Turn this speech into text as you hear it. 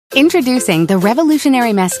Introducing the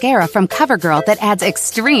revolutionary mascara from CoverGirl that adds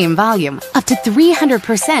extreme volume, up to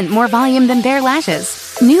 300% more volume than bare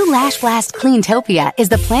lashes. New Lash Blast Cleantopia is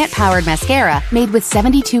the plant-powered mascara made with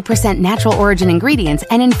 72% natural origin ingredients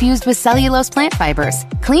and infused with cellulose plant fibers.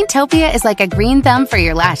 Cleantopia is like a green thumb for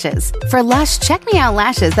your lashes. For lush, check-me-out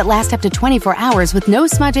lashes that last up to 24 hours with no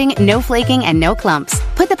smudging, no flaking, and no clumps.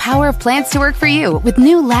 Put the power of plants to work for you with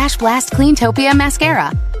new Lash Blast Cleantopia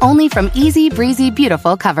mascara. Only from Easy Breezy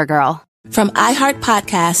Beautiful CoverGirl. From iHeart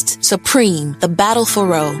Podcasts, Supreme, The Battle for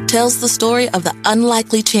Roe, tells the story of the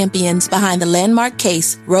unlikely champions behind the landmark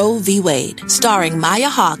case Roe v. Wade, starring Maya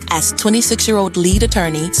Hawke as 26-year-old lead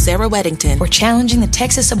attorney Sarah Weddington. We're challenging the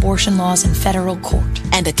Texas abortion laws in federal court.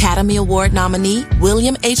 And Academy Award nominee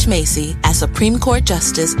William H. Macy as Supreme Court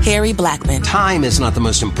Justice Harry Blackmun. Time is not the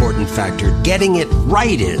most important factor. Getting it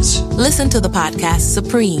right is. Listen to the podcast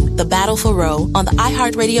Supreme, The Battle for Roe on the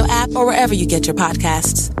iHeartRadio app or wherever you get your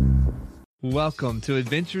podcasts. Welcome to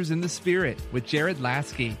Adventures in the Spirit with Jared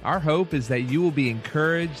Lasky. Our hope is that you will be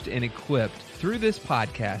encouraged and equipped through this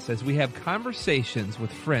podcast as we have conversations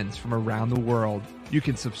with friends from around the world. You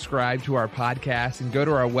can subscribe to our podcast and go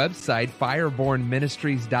to our website,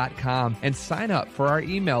 firebornministries.com, and sign up for our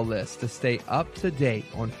email list to stay up to date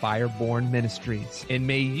on Fireborn Ministries. And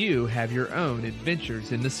may you have your own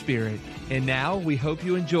adventures in the Spirit. And now we hope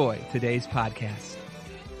you enjoy today's podcast.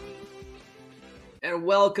 And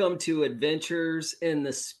welcome to Adventures in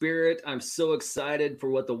the Spirit. I'm so excited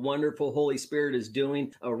for what the wonderful Holy Spirit is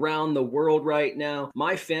doing around the world right now.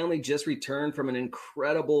 My family just returned from an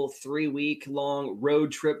incredible 3-week-long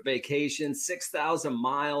road trip vacation, 6,000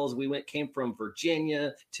 miles. We came from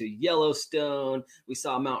Virginia to Yellowstone. We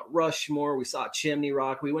saw Mount Rushmore. We saw Chimney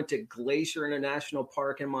Rock. We went to Glacier International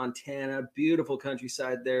Park in Montana. Beautiful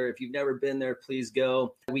countryside there. If you've never been there, please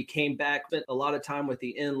go. We came back, spent a lot of time with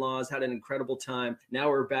the in-laws, had an incredible time. Now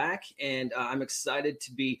we're back, and I'm excited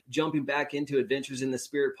to be jumping back into Adventures in the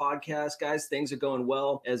Spirit podcast. Guys, things are going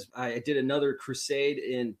well, as I did another crusade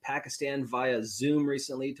in Pakistan via Zoom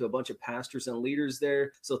recently to a bunch of pastors and leaders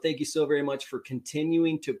there. So thank you so very much for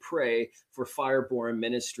continuing to pray for Fireborn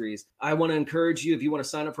Ministries. I want to encourage you, if you want to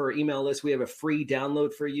sign up for our email list, we have a free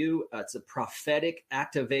download for you. It's a prophetic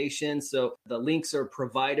activation. So the links are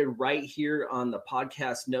provided right here on the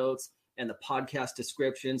podcast notes and the podcast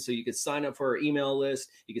description. So you could sign up for our email list.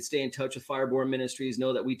 You could stay in touch with Fireborn Ministries.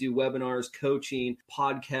 Know that we do webinars, coaching,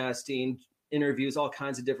 podcasting, interviews, all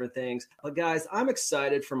kinds of different things. But guys, I'm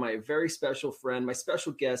excited for my very special friend, my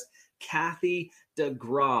special guest, Kathy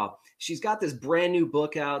DeGraw. She's got this brand new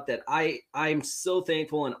book out that I'm so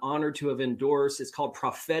thankful and honored to have endorsed. It's called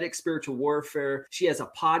Prophetic Spiritual Warfare. She has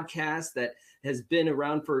a podcast that has been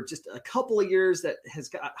around for just a couple of years that has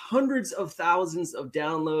got hundreds of thousands of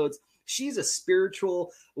downloads. She's a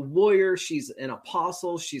spiritual warrior. She's an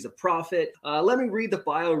apostle. She's a prophet. Let me read the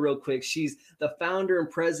bio real quick. She's the founder and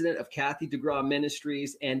president of Kathy DeGraw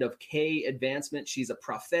Ministries and of K Advancement. She's a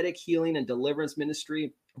prophetic healing and deliverance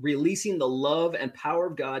ministry, releasing the love and power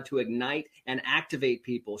of God to ignite and activate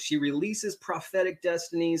people. She releases prophetic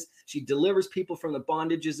destinies. She delivers people from the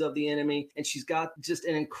bondages of the enemy. And she's got just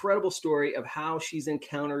an incredible story of how she's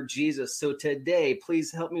encountered Jesus. So today,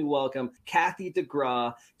 please help me welcome Kathy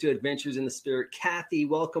DeGraw to Adventures in the Spirit. Kathy,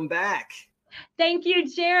 welcome back. Thank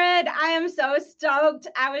you, Jared. I am so stoked.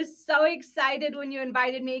 I was so excited when you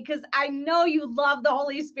invited me because I know you love the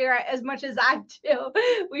Holy Spirit as much as I do.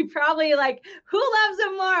 We probably like, who loves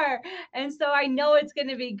him more? And so I know it's going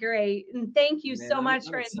to be great. And thank you so much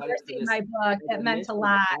for endorsing my book. That meant a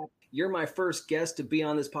lot. You're my first guest to be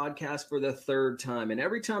on this podcast for the third time. And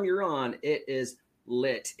every time you're on, it is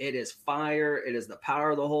lit. It is fire. It is the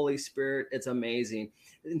power of the Holy Spirit. It's amazing.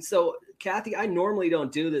 And so, Kathy, I normally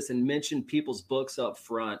don't do this and mention people's books up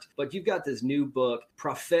front, but you've got this new book,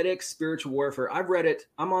 Prophetic Spiritual Warfare. I've read it.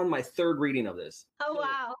 I'm on my third reading of this. Oh,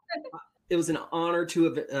 wow. It was an honor to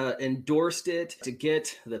have endorsed it, to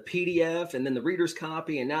get the PDF and then the reader's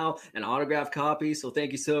copy and now an autographed copy. So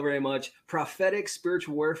thank you so very much. Prophetic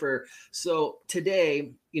Spiritual Warfare. So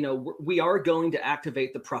today, we are going to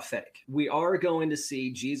activate the prophetic. We are going to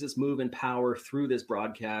see Jesus move in power through this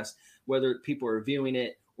broadcast, whether people are viewing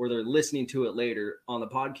it or they're listening to it later on the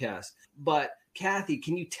podcast. But Kathy,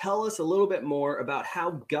 can you tell us a little bit more about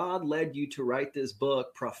how God led you to write this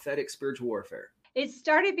book, Prophetic Spiritual Warfare? It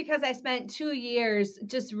started because I spent 2 years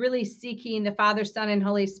just really seeking the Father, Son, and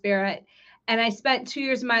Holy Spirit. And I spent 2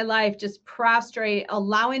 years of my life just prostrate,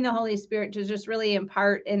 allowing the Holy Spirit to just really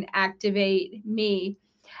impart and activate me.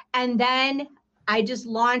 And then I just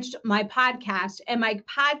launched my podcast, and my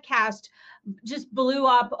podcast just blew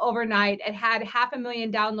up overnight. It had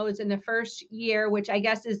 500,000 downloads in the first year, which I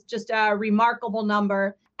guess is just a remarkable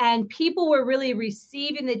number. And people were really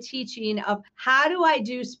receiving the teaching of how do I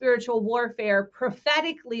do spiritual warfare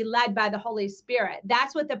prophetically led by the Holy Spirit.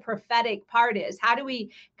 That's what the prophetic part is. How do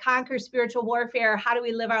we conquer spiritual warfare? How do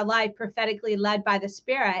we live our life prophetically led by the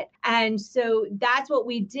Spirit? And so that's what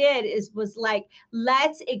we did was like,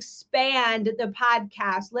 let's expand the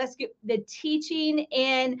podcast. Let's get the teaching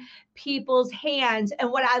in people's hands. And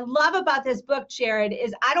what I love about this book, Jared,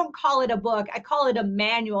 is I don't call it a book. I call it a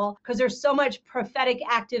manual because there's so much prophetic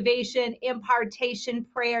activation, impartation,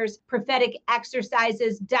 prayers, prophetic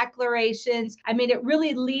exercises, declarations. I mean, it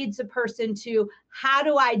really leads a person to how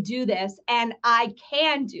do I do this? And I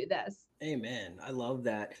can do this. Amen. I love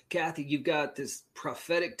that. Kathy, you've got this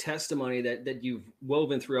prophetic testimony that you've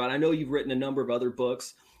woven throughout. I know you've written a number of other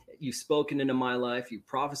books. You've spoken into my life. You've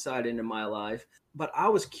prophesied into my life. But I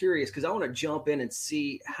was curious because I want to jump in and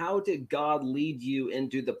see, how did God lead you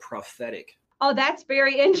into the prophetic? Oh, that's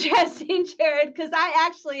very interesting, Jared, because I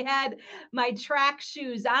actually had my track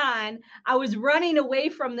shoes on. I was running away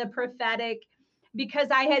from the prophetic because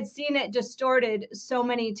I had seen it distorted so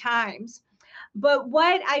many times. But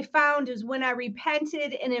what I found is when I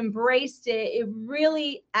repented and embraced it, it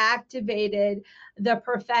really activated the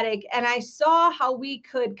prophetic. And I saw how we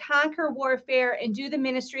could conquer warfare and do the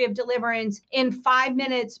ministry of deliverance in 5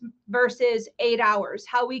 minutes versus 8 hours,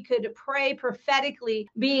 how we could pray prophetically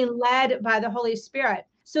being led by the Holy Spirit.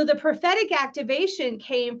 So the prophetic activation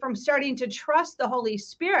came from starting to trust the Holy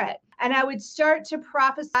Spirit. And I would start to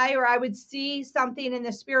prophesy, or I would see something in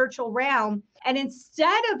the spiritual realm. And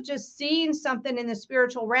instead of just seeing something in the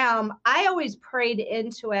spiritual realm, I always prayed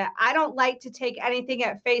into it. I don't like to take anything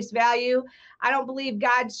at face value. I don't believe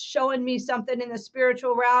God's showing me something in the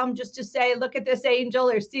spiritual realm just to say, look at this angel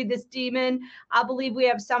or see this demon. I believe we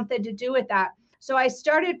have something to do with that. So I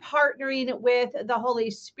started partnering with the Holy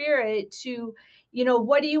Spirit to,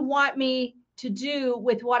 what do you want me to do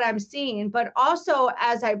with what I'm seeing? But also,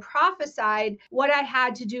 as I prophesied, what I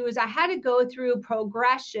had to do is I had to go through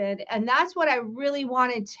progression. And that's what I really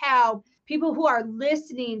want to tell people who are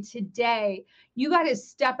listening today. You got to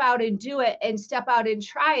step out and do it, and step out and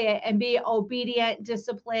try it, and be obedient,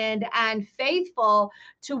 disciplined, and faithful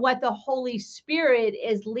to what the Holy Spirit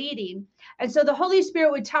is leading. And so the Holy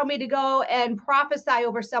Spirit would tell me to go and prophesy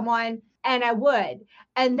over someone, and I would.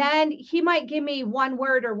 And then he might give me one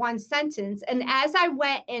word or one sentence. And as I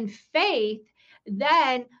went in faith,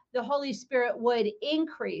 then the Holy Spirit would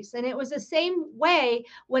increase. And it was the same way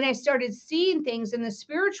when I started seeing things in the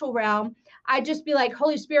spiritual realm. I'd just be like,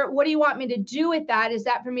 Holy Spirit, what do you want me to do with that? Is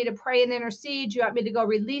that for me to pray and intercede? Do you want me to go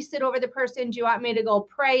release it over the person? Do you want me to go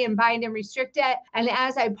pray and bind and restrict it? And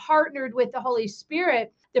as I partnered with the Holy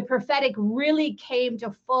Spirit, the prophetic really came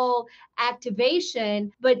to full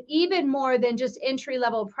activation. But even more than just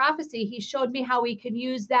entry-level prophecy, he showed me how we can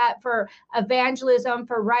use that for evangelism,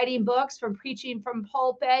 for writing books, for preaching from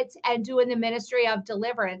pulpits, and doing the ministry of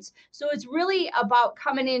deliverance. So it's really about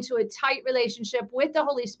coming into a tight relationship with the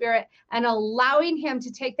Holy Spirit and allowing him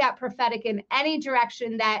to take that prophetic in any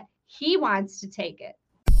direction that he wants to take it.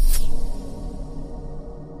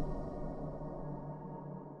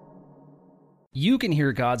 You can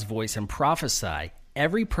hear God's voice and prophesy.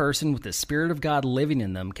 Every person with the Spirit of God living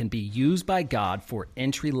in them can be used by God for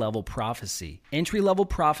entry-level prophecy. Entry-level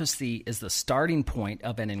prophecy is the starting point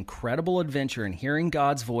of an incredible adventure in hearing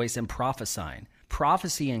God's voice and prophesying.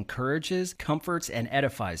 Prophecy encourages, comforts, and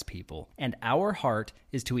edifies people, and our heart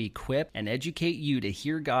is to equip and educate you to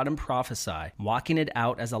hear God and prophesy, walking it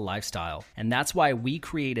out as a lifestyle. And that's why we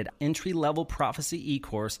created entry-level prophecy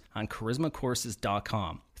e-course on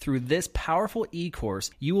charismacourses.com. Through this powerful e-course,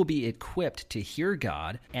 you will be equipped to hear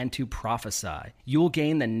God and to prophesy. You will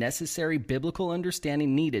gain the necessary biblical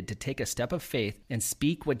understanding needed to take a step of faith and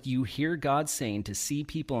speak what you hear God saying to see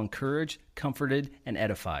people encouraged, comforted, and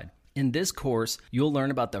edified. In this course, you'll learn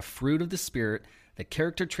about the fruit of the Spirit, the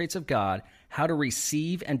character traits of God, how to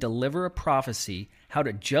receive and deliver a prophecy, how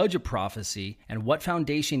to judge a prophecy, and what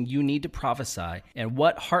foundation you need to prophesy, and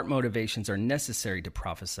what heart motivations are necessary to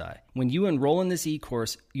prophesy. When you enroll in this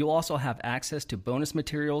e-course, you'll also have access to bonus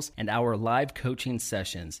materials and our live coaching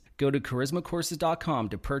sessions. Go to charismacourses.com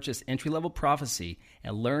to purchase entry-level prophecy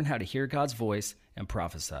and learn how to hear God's voice and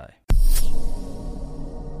prophesy.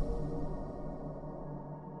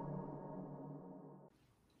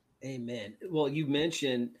 Amen. Well, you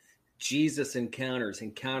mentioned Jesus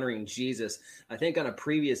encountering Jesus. I think on a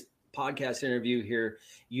previous podcast interview here,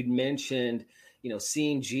 you'd mentioned,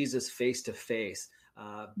 seeing Jesus face to face,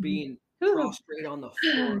 being prostrate on the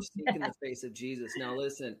floor, seeking the face of Jesus. Now,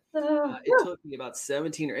 listen, it took me about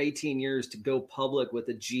 17 or 18 years to go public with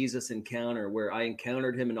a Jesus encounter where I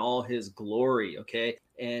encountered him in all his glory. Okay.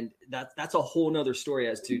 And that's a whole nother story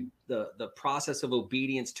as to the process of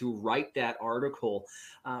obedience to write that article.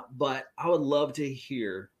 But I would love to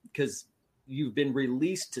hear, because you've been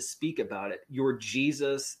released to speak about it, your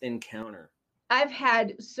Jesus encounter. I've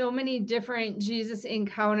had so many different Jesus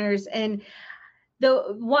encounters, and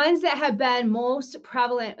the ones that have been most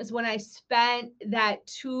prevalent is when I spent that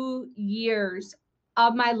 2 years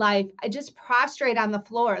of my life, I just prostrate on the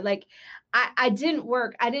floor. Like I didn't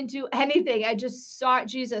work. I didn't do anything. I just sought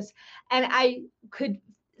Jesus, and I could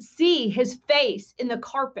see his face in the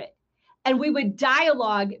carpet. And we would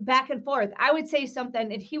dialogue back and forth. I would say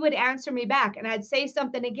something and he would answer me back, and I'd say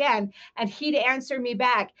something again and he'd answer me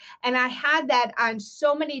back. And I had that on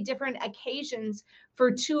so many different occasions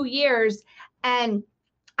for 2 years. And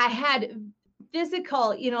I had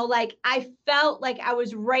physical, like I felt like I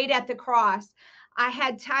was right at the cross. I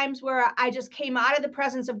had times where I just came out of the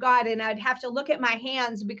presence of God, and I'd have to look at my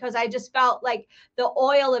hands because I just felt like the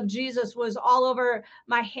oil of Jesus was all over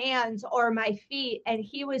my hands or my feet. And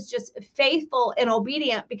he was just faithful and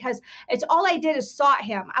obedient, because it's all I did is sought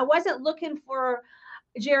him. I wasn't looking for,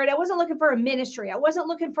 Jared, I wasn't looking for a ministry. I wasn't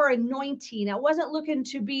looking for anointing. I wasn't looking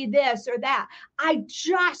to be this or that. I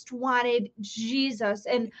just wanted Jesus.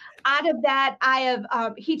 And out of that,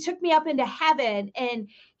 he took me up into heaven, and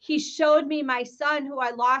he showed me my son who I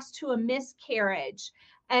lost to a miscarriage.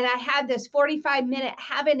 And I had this 45-minute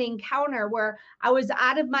heaven encounter where I was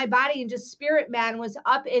out of my body, and just spirit man was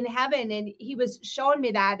up in heaven, and he was showing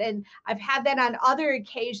me that. And I've had that on other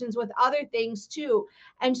occasions with other things too.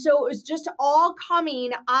 And so it was just all coming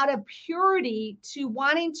out of purity to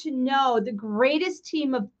wanting to know the greatest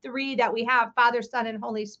team of three that we have, Father, Son, and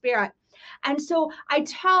Holy Spirit. And so I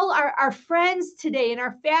tell our friends today and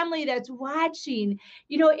our family that's watching,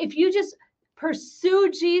 if you just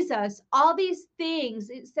pursue Jesus, all these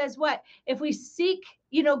things, it says what? If we seek,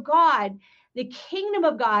 God, the kingdom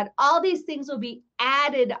of God, all these things will be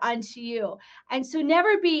added unto you. And so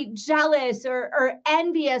never be jealous or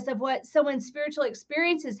envious of what someone's spiritual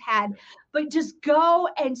experiences had, but just go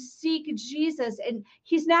and seek Jesus. And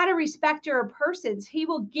he's not a respecter of persons. He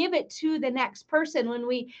will give it to the next person when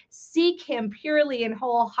we seek him purely and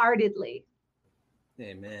wholeheartedly.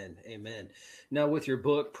 Amen. Amen. Now, with your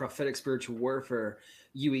book, Prophetic Spiritual Warfare,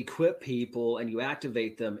 you equip people and you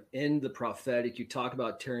activate them in the prophetic. You talk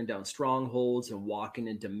about tearing down strongholds and walking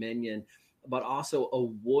in dominion, but also a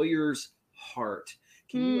warrior's heart.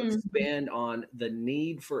 Can you expand on the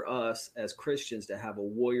need for us as Christians to have a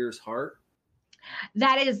warrior's heart?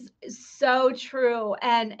 That is so true.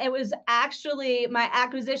 And it was actually my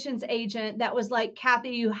acquisitions agent that was like, Kathy,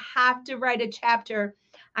 you have to write a chapter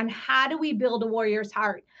on how do we build a warrior's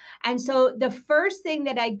heart. And so the first thing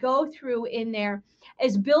that I go through in there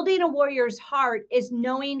is building a warrior's heart is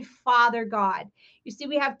knowing Father God. You see,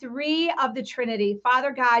 we have three of the Trinity,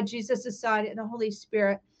 Father God, Jesus the Son, and the Holy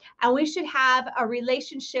Spirit. And we should have a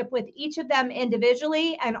relationship with each of them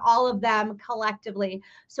individually and all of them collectively.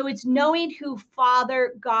 So it's knowing who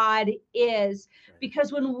Father God is,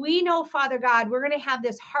 because when we know Father God, we're going to have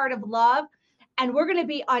this heart of love, and we're going to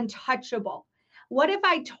be untouchable. What if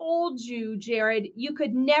I told you, Jared, you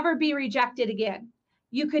could never be rejected again?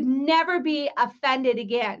 You could never be offended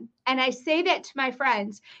again. And I say that to my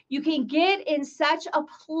friends. You can get in such a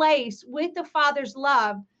place with the Father's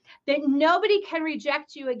love that nobody can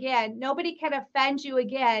reject you again. Nobody can offend you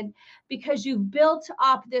again, because you've built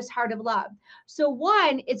up this heart of love. So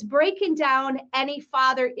one, it's breaking down any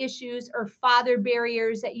father issues or father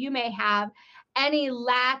barriers that you may have, any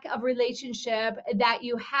lack of relationship that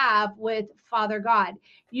you have with Father God.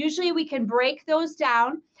 Usually we can break those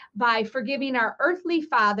down by forgiving our earthly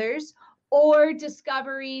fathers or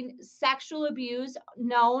discovering sexual abuse,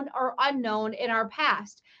 known or unknown, in our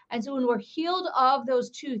past. And so when we're healed of those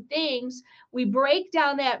two things, we break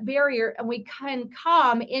down that barrier and we can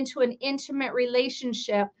come into an intimate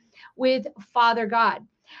relationship with Father God.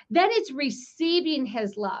 Then it's receiving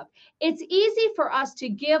his love. It's easy for us to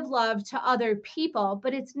give love to other people,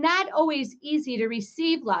 but it's not always easy to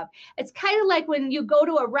receive love. It's kind of like when you go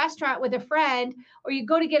to a restaurant with a friend, or you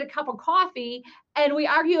go to get a cup of coffee and we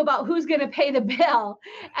argue about who's going to pay the bill.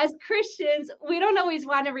 As Christians, we don't always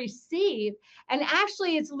want to receive. And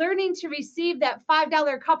actually, it's learning to receive that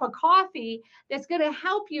 $5 cup of coffee that's going to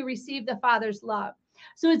help you receive the Father's love.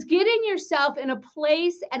 So it's getting yourself in a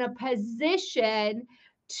place and a position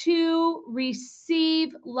to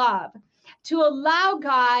receive love, to allow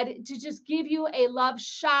God to just give you a love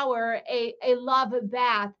shower, a love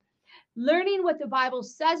bath, learning what the Bible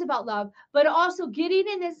says about love, but also getting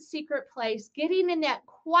in this secret place, getting in that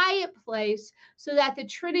quiet place so that the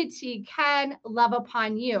Trinity can love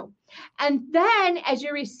upon you. And then as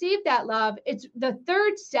you receive that love, it's the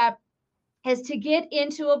third step is to get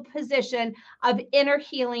into a position of inner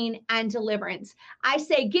healing and deliverance. I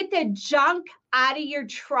say, get the junk out of your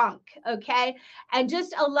trunk, okay? And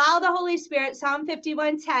just allow the Holy Spirit, Psalm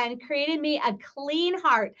 51:10, created me a clean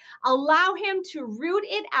heart. Allow him to root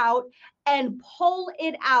it out and pull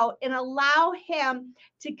it out and allow him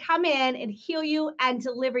to come in and heal you and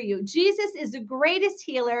deliver you. Jesus is the greatest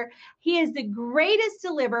healer. He is the greatest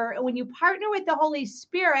deliverer. And when you partner with the Holy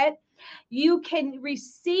Spirit, you can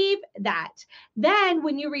receive that. Then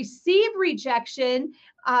when you receive rejection,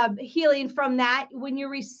 healing from that, when you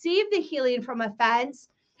receive the healing from offense,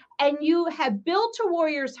 and you have built a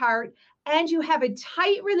warrior's heart and you have a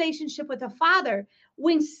tight relationship with the Father,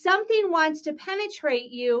 when something wants to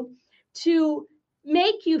penetrate you to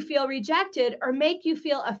make you feel rejected or make you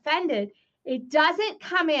feel offended, it doesn't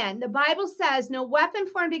come in. The Bible says no weapon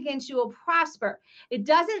formed against you will prosper. It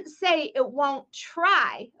doesn't say it won't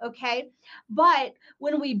try, okay? But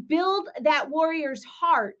when we build that warrior's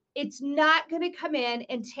heart, it's not going to come in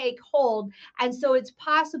and take hold. And so it's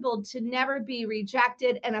possible to never be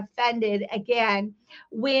rejected and offended again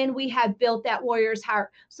when we have built that warrior's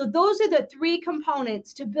heart. So those are the three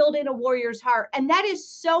components to building a warrior's heart. And that is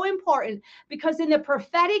so important because in the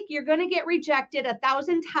prophetic, you're going to get rejected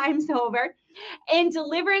 1,000 times over. In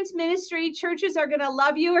deliverance ministry, churches are going to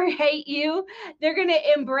love you or hate you. They're going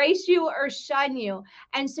to embrace you or shun you.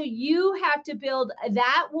 And so you have to build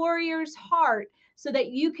that warrior's heart so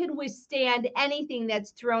that you can withstand anything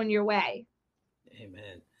that's thrown your way.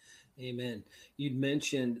 Amen. Amen. You'd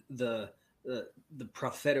mentioned the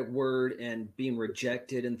prophetic word and being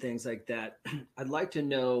rejected and things like that. I'd like to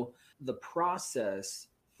know the process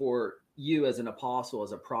for you as an apostle,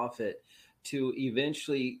 as a prophet, to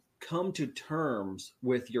eventually come to terms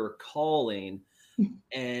with your calling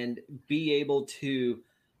and be able to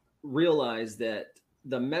realize that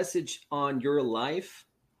the message on your life,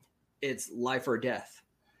 it's life or death,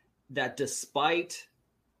 that despite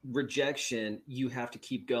rejection, you have to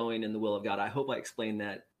keep going in the will of God. I hope I explained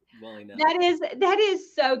that well enough. That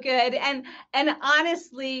is so good. And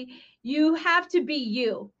honestly, you have to be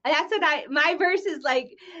you. That's what my verse is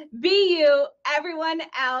like, be you, everyone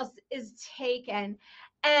else is taken.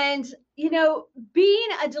 And, being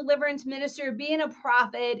a deliverance minister, being a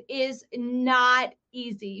prophet is not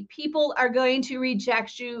easy. People are going to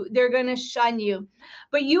reject you. They're going to shun you.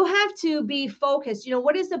 But you have to be focused.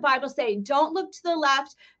 What does the Bible say? Don't look to the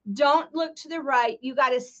left. Don't look to the right. You got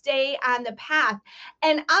to stay on the path.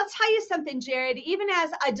 And I'll tell you something, Jared, even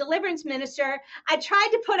as a deliverance minister, I tried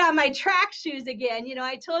to put on my track shoes again.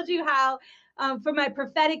 I told you how for my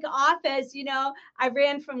prophetic office, I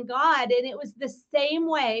ran from God, and it was the same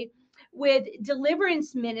way with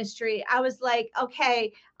deliverance ministry. I was like,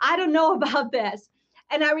 okay, I don't know about this.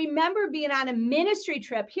 And I remember being on a ministry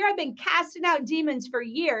trip. Here I've been casting out demons for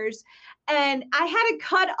years, and I had to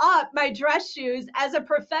cut up my dress shoes as a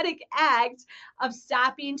prophetic act of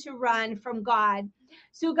stopping to run from God.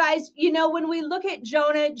 So guys, when we look at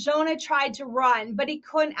Jonah tried to run, but he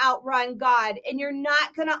couldn't outrun God. And you're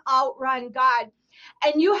not going to outrun God.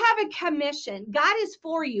 And you have a commission. God is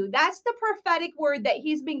for you. That's the prophetic word that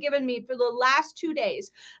he's been giving me for the last 2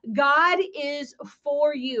 days. God is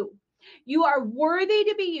for you. You are worthy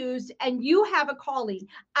to be used, and you have a calling.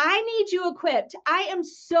 I need you equipped. I am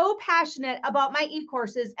so passionate about my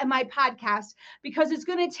e-courses and my podcast because it's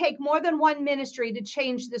going to take more than one ministry to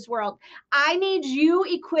change this world. I need you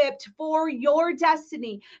equipped for your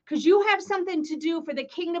destiny because you have something to do for the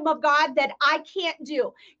kingdom of God that I can't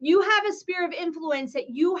do. You have a sphere of influence that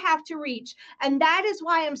you have to reach, and that is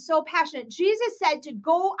why I'm so passionate. Jesus said to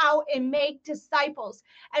go out and make disciples.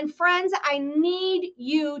 And friends, I need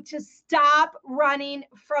you to stop running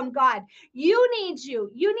from God. You need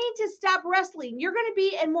to stop wrestling. You're going to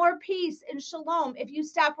be in more peace and shalom if you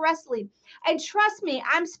stop wrestling. And trust me,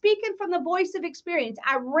 I'm speaking from the voice of experience.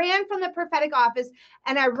 I ran from the prophetic office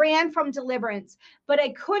and I ran from deliverance, but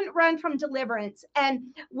I couldn't run from deliverance. And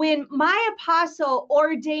when my apostle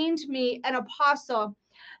ordained me an apostle,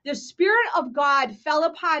 the Spirit of God fell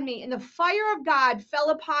upon me and the fire of God fell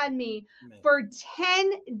upon me. Amen. For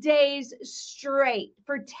 10 days straight,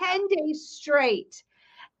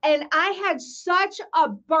 And I had such a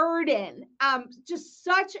burden, just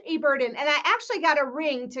such a burden. And I actually got a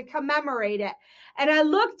ring to commemorate it. And I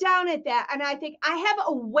look down at that and I think, I have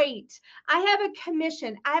a weight, I have a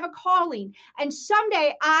commission, I have a calling. And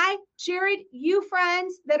someday I Jared, you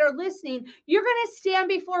friends that are listening, you're going to stand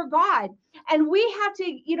before God. And we have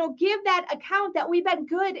to, give that account that we've been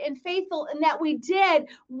good and faithful and that we did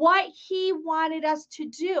what he wanted us to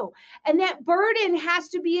do. And that burden has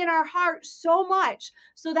to be in our heart so much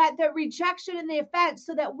so that the rejection and the offense,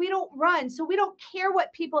 so that we don't run, so we don't care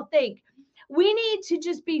what people think. We need to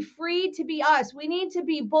just be free to be us. We need to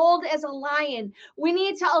be bold as a lion. We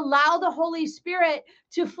need to allow the Holy Spirit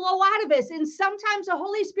to flow out of us. And sometimes the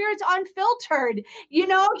Holy Spirit's unfiltered.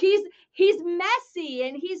 He's messy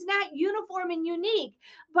and he's not uniform and unique.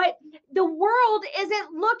 But the world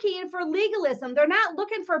isn't looking for legalism. They're not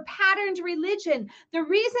looking for patterned religion. The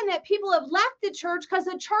reason that people have left the church because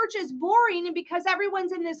the church is boring and because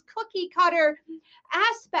everyone's in this cookie cutter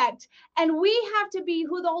aspect. And we have to be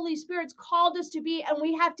who the Holy Spirit's called us to be. And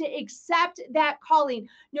we have to accept that calling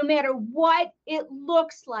no matter what it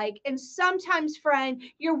looks like. And sometimes, friend,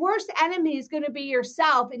 your worst enemy is going to be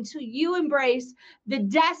yourself until you embrace the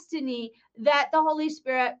destiny that the Holy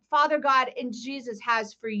Spirit, Father God, and Jesus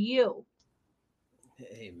has for you.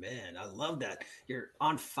 Amen. I love that. You're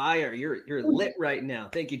on fire. You're lit right now.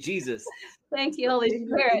 Thank you, Jesus. Thank you, Holy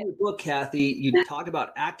Spirit. In your book, Kathy, you talk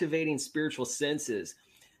about activating spiritual senses.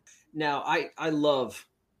 Now, I love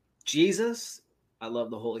Jesus. I love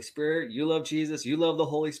the Holy Spirit. You love Jesus. You love the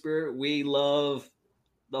Holy Spirit. We love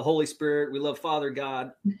the Holy Spirit. We love Father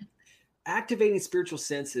God. Activating spiritual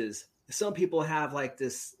senses. Some people have like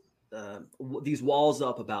this, these walls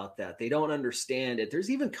up about that. They don't understand it. There's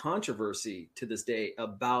even controversy to this day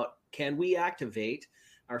about, can we activate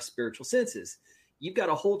our spiritual senses? You've got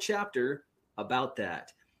a whole chapter about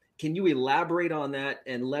that. Can you elaborate on that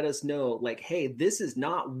and let us know, like, hey, this is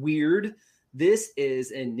not weird. This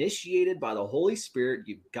is initiated by the Holy Spirit.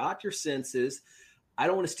 You've got your senses. I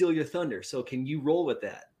don't want to steal your thunder. So can you roll with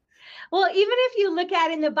that? Well, even if you look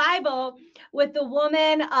at in the Bible with the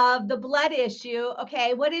woman of the blood issue,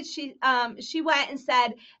 okay, what did she went and said,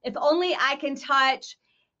 if only I can touch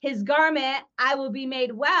his garment, I will be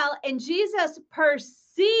made well. And Jesus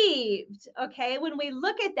perceived, okay, when we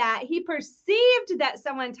look at that, he perceived that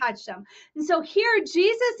someone touched him. And so here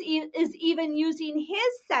Jesus is even using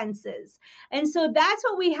his senses. And so that's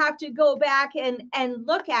what we have to go back and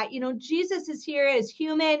look at. Jesus is here as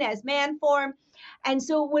human, as man form. And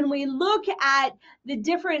so when we look at the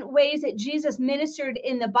different ways that Jesus ministered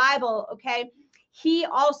in the Bible, okay, he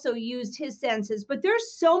also used his senses. But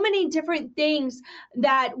there's so many different things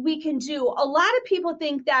that we can do. A lot of people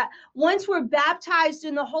think that once we're baptized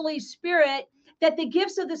in the Holy Spirit, that the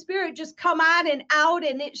gifts of the Spirit just come on and out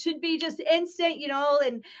and it should be just instant,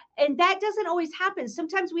 and that doesn't always happen.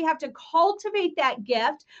 Sometimes we have to cultivate that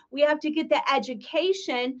gift. We have to get the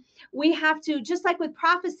education. We have to, just like with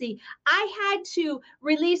prophecy, I had to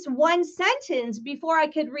release one sentence before I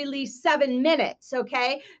could release 7 minutes,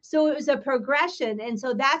 okay? So it was a progression. And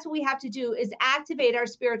so that's what we have to do, is activate our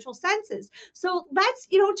spiritual senses. So let's,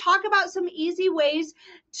 talk about some easy ways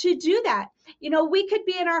to do that. We could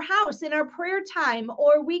be in our house in our prayer time,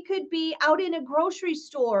 or we could be out in a grocery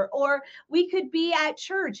store, or we could be at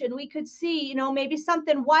church and we could see, maybe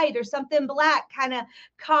something white or something black kind of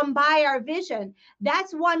come by our vision.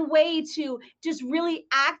 That's one way to just really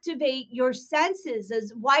activate your senses.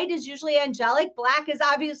 As white is usually angelic, black is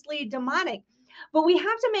obviously demonic. But we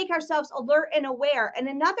have to make ourselves alert and aware. And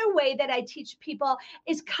another way that I teach people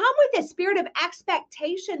is come with a spirit of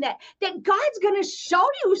expectation that God's going to show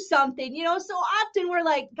you something. So often we're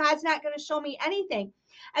like, God's not going to show me anything.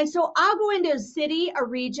 And so I'll go into a city, a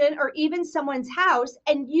region, or even someone's house.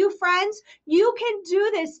 And you friends, you can do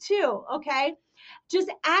this too, okay? Just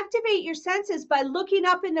activate your senses by looking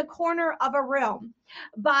up in the corner of a room,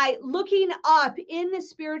 by looking up in the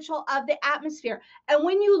spiritual of the atmosphere. And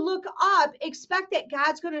when you look up, expect that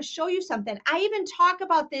God's going to show you something. I even talk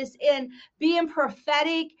about this in being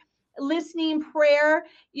prophetic, listening prayer.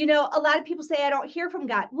 A lot of people say, I don't hear from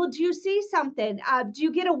God. Well, do you see something? Do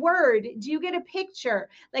you get a word? Do you get a picture?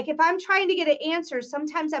 Like if I'm trying to get an answer,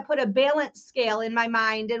 sometimes I put a balance scale in my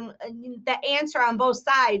mind and the answer on both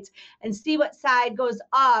sides and see what side goes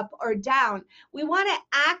up or down. We want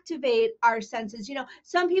to activate our senses.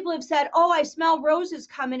 Some people have said, oh, I smell roses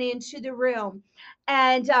coming into the room.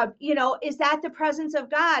 And, is that the presence of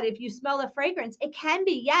God? If you smell a fragrance, it can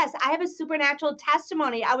be. Yes. I have a supernatural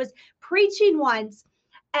testimony. I was preaching once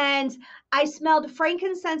and I smelled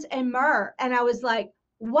frankincense and myrrh. And I was like,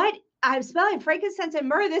 what? I'm smelling frankincense and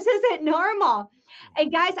myrrh. This isn't normal.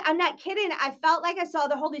 And guys, I'm not kidding. I felt like I saw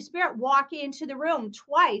the Holy Spirit walk into the room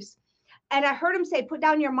twice. And I heard him say, put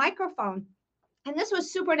down your microphone. And this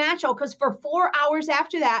was supernatural because for 4 hours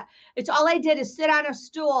after that, it's all I did is sit on a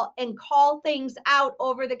stool and call things out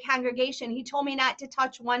over the congregation. He told me not to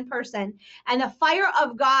touch one person. And the fire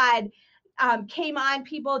of God came on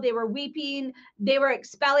people. They were weeping. They were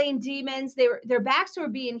expelling demons. Their backs were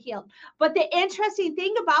being healed. But the interesting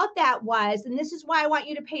thing about that was, and this is why I want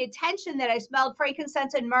you to pay attention that I smelled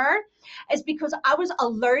frankincense and myrrh, is because I was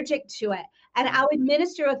allergic to it. And I would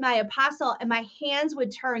minister with my apostle and my hands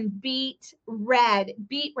would turn beet red.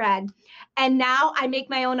 And now I make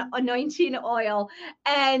my own anointing oil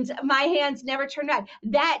and my hands never turn red.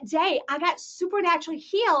 That day I got supernaturally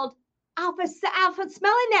healed off of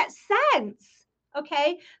smelling that sense.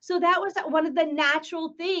 Okay. So that was one of the natural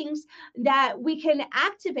things that we can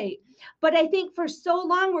activate. But I think for so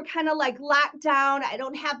long, we're kind of like locked down. I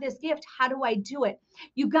don't have this gift. How do I do it?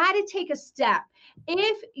 You got to take a step.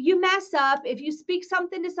 If you mess up, if you speak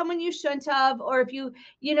something to someone you shouldn't have, or if you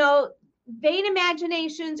vain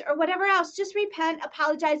imaginations or whatever else, just repent,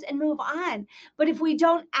 apologize, and move on. But if we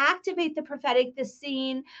don't activate the prophetic, the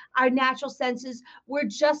seeing, our natural senses, we're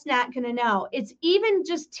just not going to know. It's even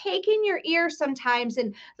just taking your ear sometimes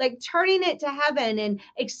and like turning it to heaven and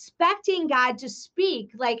expecting God to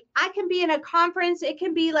speak. Like I can be in a conference, it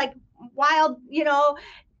can be like wild,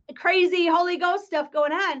 crazy Holy Ghost stuff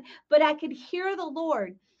going on, but I could hear the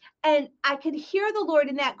Lord. And I could hear the Lord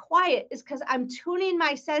in that quiet is because I'm tuning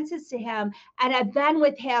my senses to him and I've been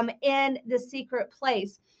with him in the secret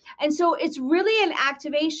place. And so it's really an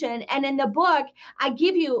activation. And in the book, I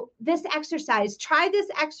give you this exercise. Try this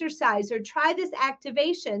exercise or try this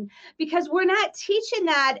activation, because we're not teaching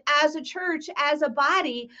that as a church, as a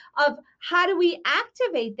body, of how do we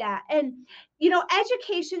activate that. And,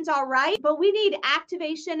 education's all right, but we need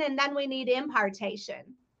activation and then we need impartation.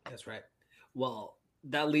 That's right. Well,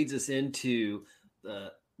 that leads us into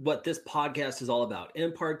what this podcast is all about: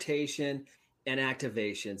 impartation and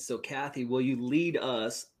activation. So, Kathy, will you lead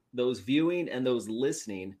us, those viewing and those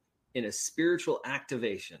listening, in a spiritual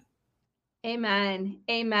activation? Amen.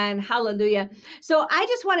 Amen. Hallelujah. So I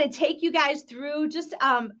just want to take you guys through just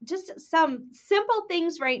some simple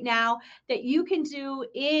things right now that you can do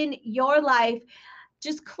in your life.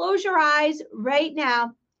 Just close your eyes right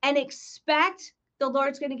now and expect the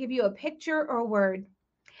Lord's going to give you a picture or a word.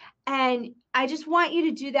 And I just want you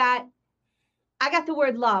to do that. I got the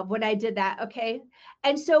word love when I did that. Okay.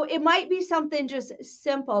 And so it might be something just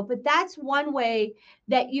simple, but that's one way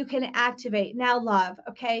that you can activate. Now, love.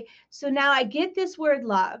 Okay. So now I get this word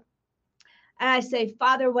love and I say,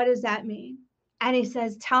 Father, what does that mean? And he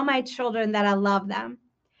says, tell my children that I love them.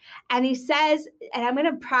 And he says, and I'm going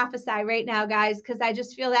to prophesy right now, guys, because I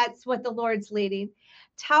just feel that's what the Lord's leading.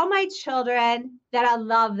 Tell my children that I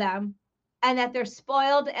love them and that they're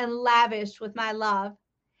spoiled and lavished with my love,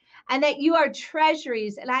 and that you are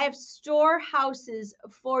treasuries and I have storehouses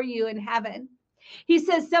for you in heaven. He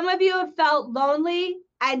says, some of you have felt lonely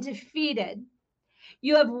and defeated.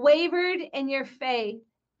 You have wavered in your faith,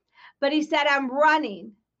 but he said, I'm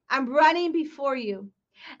running before you.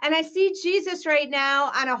 And I see Jesus right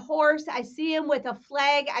now on a horse. I see him with a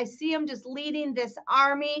flag. I see him just leading this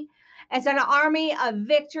army. It's an army of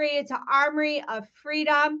victory. It's an army of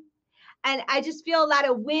freedom. And I just feel a lot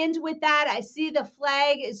of wind with that. I see the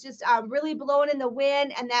flag is just really blowing in the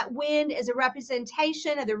wind. And that wind is a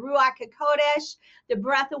representation of the Ruach HaKodesh, the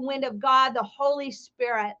breath and wind of God, the Holy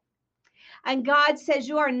Spirit. And God says,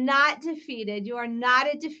 you are not defeated. You are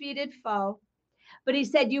not a defeated foe. But he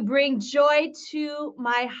said, you bring joy to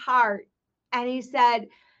my heart. And he said,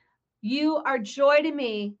 you are joy to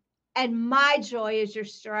me, and my joy is your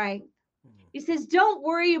strength. He says, don't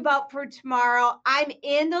worry about for tomorrow. I'm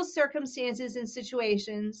in those circumstances and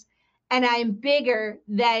situations, and I'm bigger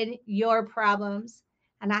than your problems.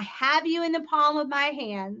 And I have you in the palm of my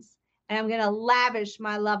hands, and I'm going to lavish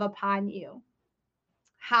my love upon you.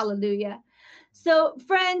 Hallelujah. So,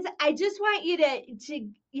 friends, I just want you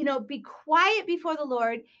to be quiet before the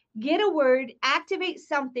Lord, get a word, activate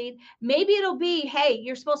something. Maybe it'll be, hey,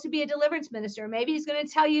 you're supposed to be a deliverance minister. Maybe he's going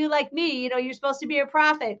to tell you, like me, you're supposed to be a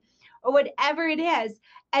prophet, or whatever it is.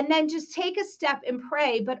 And then just take a step and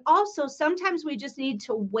pray. But also sometimes we just need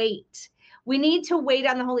to wait. We need to wait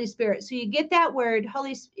on the Holy Spirit. So you get that word,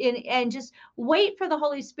 and just wait for the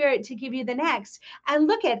Holy Spirit to give you the next. And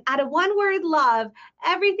look at, out of one word, love,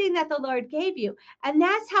 everything that the Lord gave you. And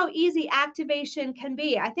that's how easy activation can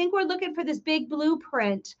be. I think we're looking for this big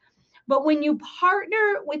blueprint. But when you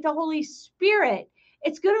partner with the Holy Spirit,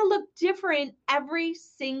 it's going to look different every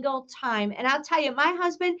single time. And I'll tell you, my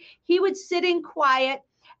husband, he would sit in quiet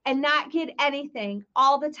and not get anything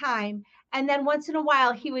all the time. And then once in a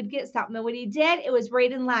while, he would get something. And when he did, it was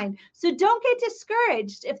right in line. So don't get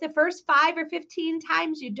discouraged if the first 5 or 15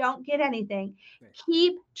 times you don't get anything. Right.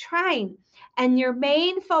 Keep trying. And your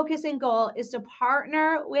main focus and goal is to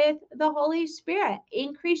partner with the Holy Spirit.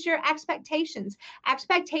 Increase your expectations.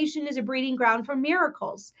 Expectation is a breeding ground for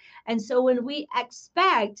miracles. And so when we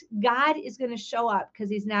expect, God is going to show up because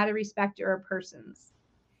he's not a respecter of persons.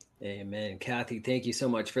 Amen. Kathy, thank you so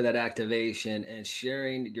much for that activation and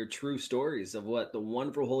sharing your true stories of what the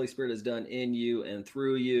wonderful Holy Spirit has done in you and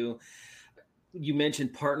through you. You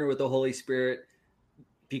mentioned partner with the Holy Spirit.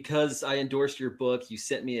 Because I endorsed your book, you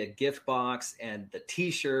sent me a gift box and the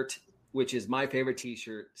t-shirt, which is my favorite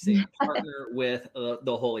t-shirt, saying partner with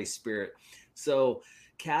the Holy Spirit. So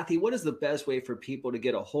Kathy, what is the best way for people to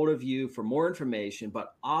get a hold of you for more information,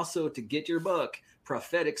 but also to get your book,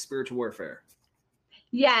 Prophetic Spiritual Warfare?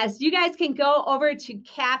 Yes, you guys can go over to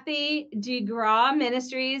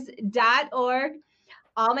KathyDeGrawMinistries.org.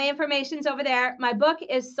 All my information's over there. My book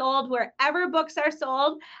is sold wherever books are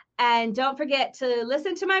sold. And don't forget to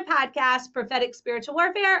listen to my podcast, Prophetic Spiritual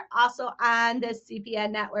Warfare, also on the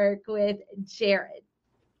CPN network with Jared.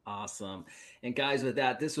 Awesome. And guys, with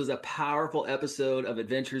that, this was a powerful episode of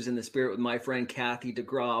Adventures in the Spirit with my friend Kathy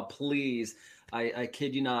DeGraw. Please, I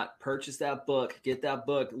kid you not, purchase that book, get that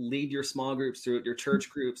book, lead your small groups through it, your church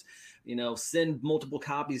groups, send multiple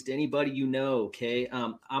copies to anybody you know, okay?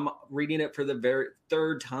 I'm reading it for the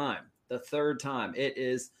third time. It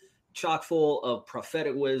is chock full of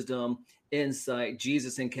prophetic wisdom, insight,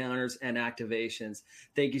 Jesus encounters, and activations.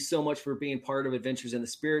 Thank you so much for being part of Adventures in the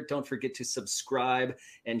Spirit. Don't forget to subscribe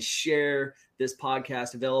and share this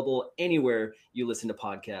podcast, available anywhere you listen to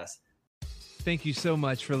podcasts. Thank you so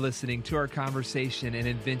much for listening to our conversation in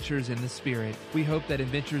Adventures in the Spirit. We hope that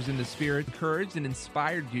Adventures in the Spirit encouraged and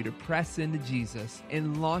inspired you to press into Jesus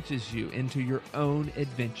and launches you into your own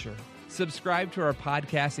adventure. Subscribe to our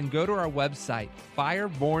podcast and go to our website,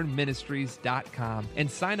 firebornministries.com,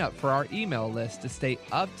 and sign up for our email list to stay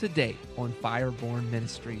up to date on Fireborn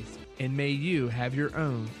Ministries. And may you have your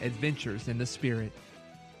own Adventures in the Spirit.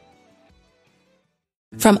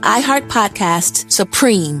 From iHeart Podcasts,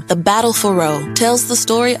 Supreme, The Battle for Roe, tells the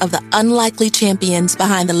story of the unlikely champions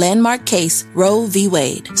behind the landmark case Roe v.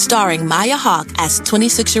 Wade, starring Maya Hawke as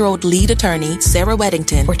 26-year-old lead attorney Sarah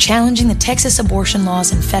Weddington. We're challenging the Texas abortion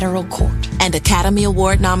laws in federal court. And Academy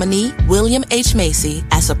Award nominee William H. Macy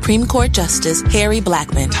as Supreme Court Justice Harry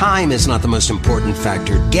Blackmun. Time is not the most important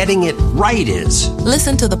factor. Getting it right is.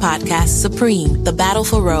 Listen to the podcast Supreme, The Battle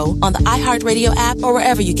for Roe on the iHeartRadio app or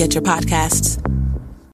wherever you get your podcasts.